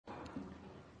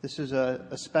This is a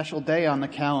special day on the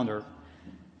calendar.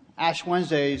 Ash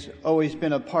Wednesday's always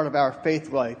been a part of our faith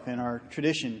life and our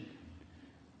tradition.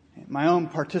 My own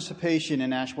participation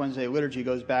in Ash Wednesday liturgy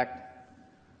goes back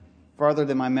farther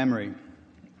than my memory.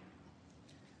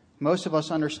 Most of us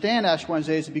understand Ash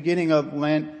Wednesday as the beginning of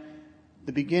Lent,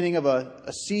 the beginning of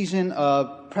a season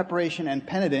of preparation and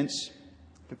penitence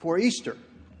before Easter.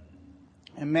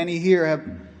 And many here have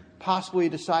possibly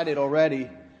decided already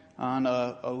on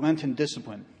a Lenten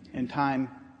discipline in time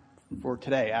for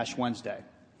today, Ash Wednesday.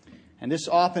 And this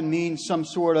often means some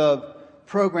sort of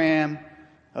program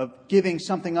of giving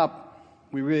something up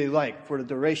we really like for the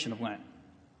duration of Lent.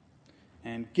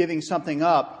 And giving something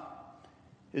up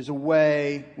is a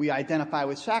way we identify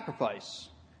with sacrifice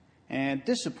and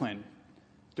discipline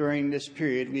during this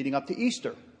period leading up to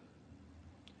Easter.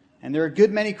 And there are a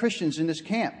good many Christians in this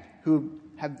camp who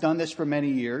have done this for many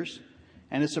years,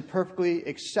 and it's a perfectly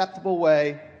acceptable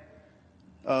way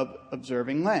of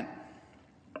observing Lent.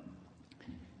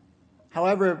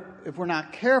 However, if we're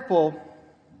not careful,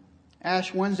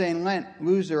 Ash Wednesday and Lent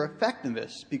lose their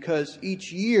effectiveness because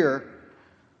each year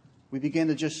we begin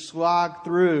to just slog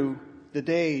through the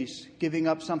days, giving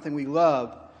up something we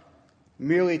love,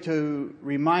 merely to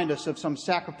remind us of some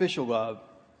sacrificial love.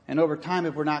 And over time,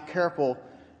 if we're not careful,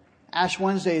 Ash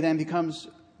Wednesday then becomes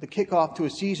the kickoff to a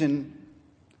season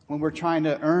when we're trying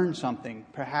to earn something,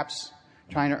 perhaps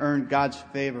trying to earn God's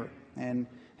favor. And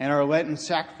our Lenten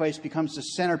sacrifice becomes the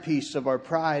centerpiece of our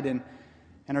pride, and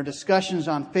our discussions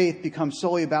on faith become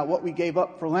solely about what we gave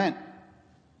up for Lent.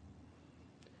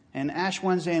 And Ash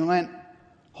Wednesday and Lent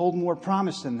hold more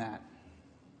promise than that.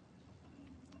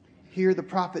 Hear the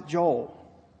prophet Joel.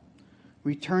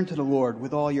 Return to the Lord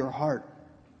with all your heart.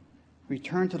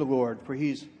 Return to the Lord, for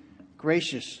he's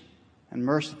gracious and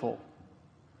merciful.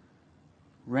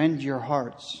 Rend your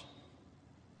hearts.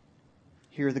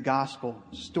 Hear the gospel.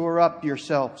 Store up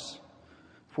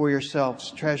for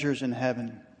yourselves treasures in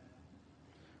heaven.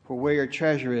 For where your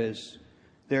treasure is,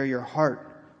 there your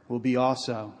heart will be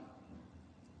also.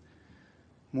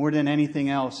 More than anything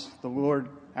else, the Lord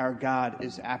our God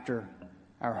is after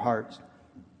our hearts.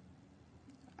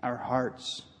 Our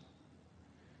hearts.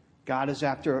 God is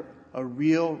after a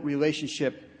real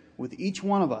relationship with each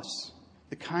one of us.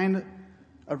 The kind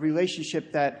of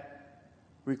relationship that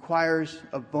requires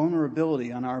a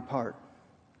vulnerability on our part.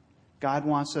 God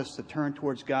wants us to turn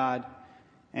towards God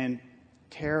and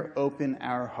tear open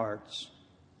our hearts.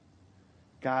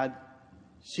 God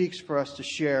seeks for us to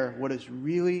share what is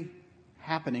really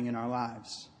happening in our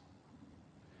lives,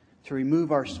 to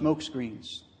remove our smoke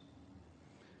screens,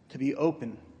 to be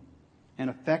open and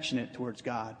affectionate towards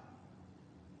God.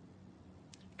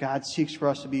 God seeks for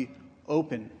us to be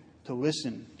open, to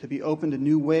listen, to be open to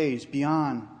new ways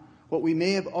beyond what we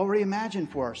may have already imagined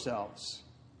for ourselves.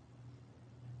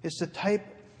 It's the type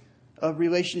of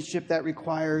relationship that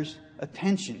requires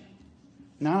attention,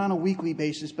 not on a weekly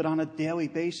basis, but on a daily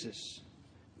basis.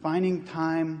 Finding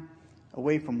time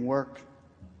away from work,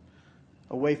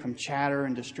 away from chatter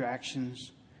and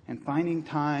distractions, and finding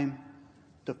time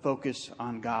to focus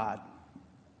on God.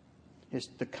 It's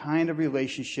the kind of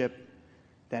relationship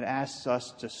that asks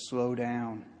us to slow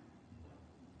down.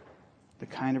 The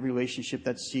kind of relationship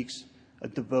that seeks a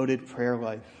devoted prayer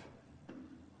life.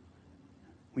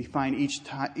 We find each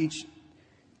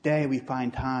day we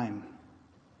find time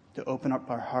to open up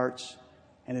our hearts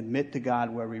and admit to God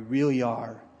where we really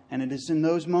are. And it is in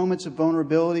those moments of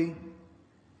vulnerability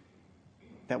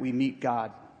that we meet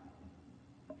God.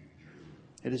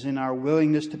 It is in our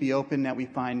willingness to be open that we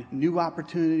find new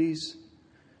opportunities,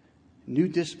 new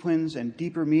disciplines, and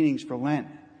deeper meanings for Lent.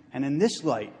 And in this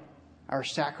light, our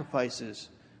sacrifices,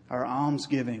 our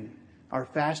almsgiving, our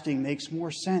fasting makes more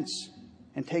sense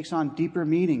and takes on deeper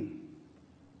meaning.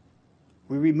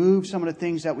 We remove some of the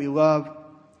things that we love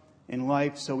in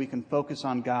life so we can focus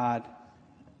on God,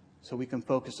 so we can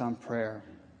focus on prayer.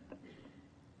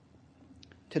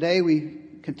 Today we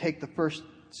can take the first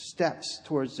steps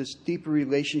towards this deeper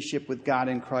relationship with God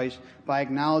in Christ by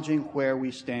acknowledging where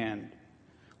we stand.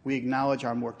 We acknowledge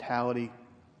our mortality.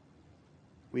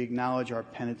 We acknowledge our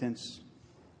penitence.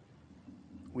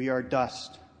 We are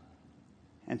dust,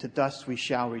 and to dust we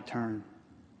shall return.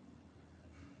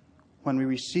 When we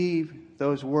receive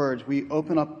those words, we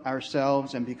open up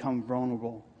ourselves and become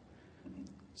vulnerable,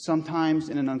 sometimes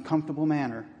in an uncomfortable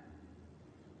manner.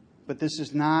 But this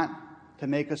is not to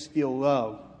make us feel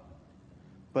low,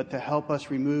 but to help us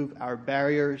remove our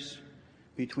barriers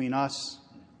between us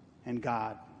and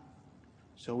God,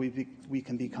 so we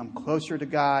can become closer to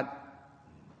God,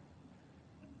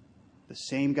 the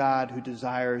same God who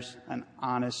desires an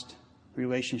honest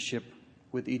relationship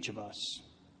with each of us.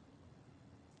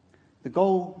 The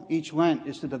goal each Lent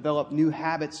is to develop new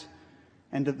habits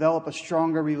and develop a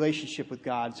stronger relationship with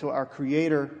God so our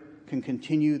Creator can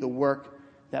continue the work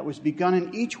that was begun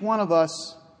in each one of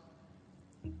us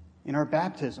in our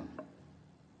baptism.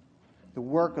 The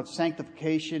work of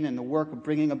sanctification and the work of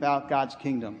bringing about God's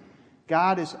kingdom.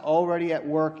 God is already at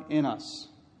work in us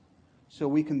so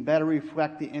we can better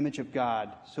reflect the image of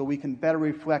God, so we can better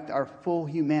reflect our full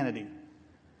humanity,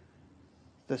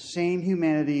 the same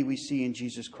humanity we see in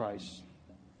Jesus Christ.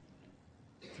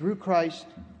 Through Christ,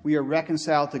 we are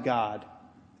reconciled to God.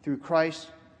 Through Christ,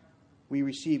 we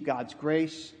receive God's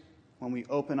grace when we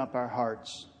open up our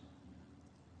hearts.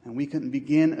 And we can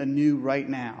begin anew right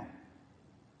now.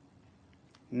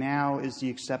 Now is the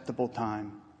acceptable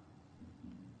time.